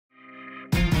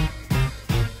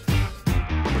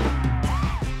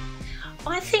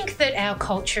that our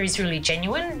culture is really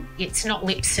genuine. It's not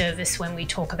lip service when we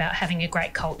talk about having a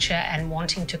great culture and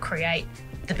wanting to create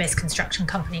the best construction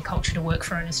company culture to work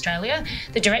for in Australia.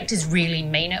 The directors really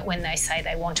mean it when they say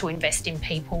they want to invest in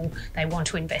people, they want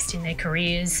to invest in their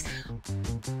careers.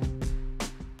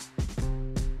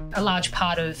 A large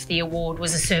part of the award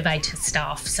was a survey to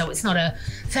staff, so it's not a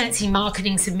fancy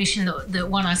marketing submission that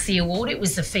won us the award, it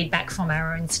was the feedback from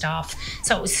our own staff.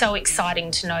 So it was so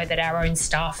exciting to know that our own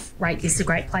staff rate this a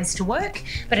great place to work,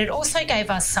 but it also gave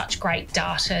us such great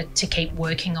data to keep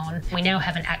working on. We now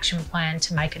have an action plan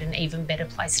to make it an even better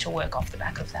place to work off the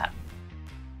back of that.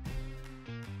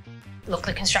 Look,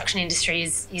 the construction industry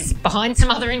is behind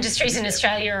some other industries in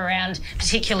Australia around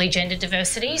particularly gender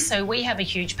diversity. So we have a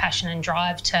huge passion and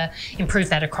drive to improve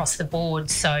that across the board.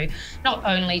 So not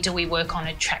only do we work on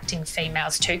attracting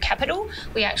females to Kapitol,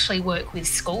 we actually work with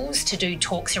schools to do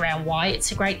talks around why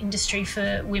it's a great industry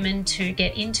for women to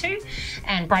get into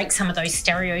and break some of those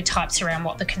stereotypes around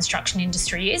what the construction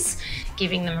industry is,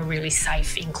 giving them a really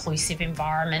safe, inclusive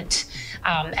environment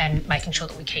and making sure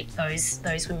that we keep those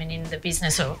women in the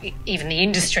business or even the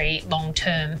industry long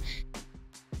term.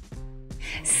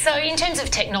 So in terms of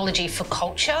technology for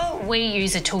culture, we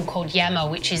use a tool called Yammer,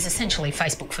 which is essentially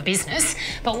Facebook for business.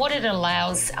 But what it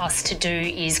allows us to do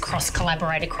is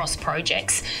cross-collaborate across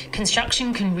projects.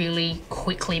 Construction can really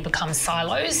quickly become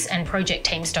silos and project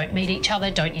teams don't meet each other,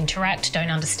 don't interact,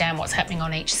 don't understand what's happening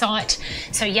on each site.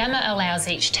 So Yammer allows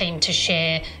each team to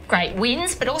share great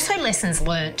wins, but also lessons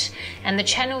learnt. And the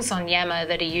channels on Yammer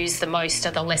that are used the most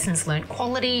are the lessons learnt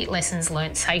quality, lessons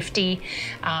learnt safety,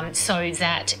 so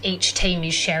that each team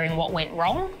is sharing what went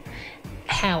wrong,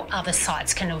 how other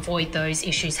sites can avoid those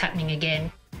issues happening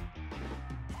again.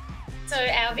 So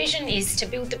our vision is to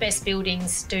build the best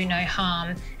buildings, do no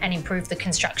harm, and improve the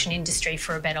construction industry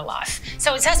for a better life.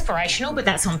 So it's aspirational, but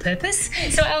that's on purpose.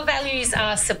 So our values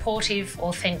are supportive,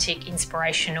 authentic,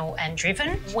 inspirational, and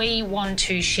driven. We want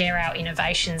to share our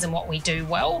innovations and what we do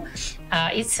well.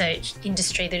 It's an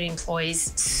industry that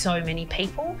employs so many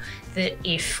people that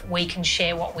if we can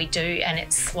share what we do and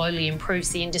it slowly improves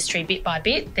the industry bit by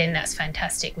bit, then that's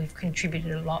fantastic. We've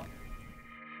contributed a lot.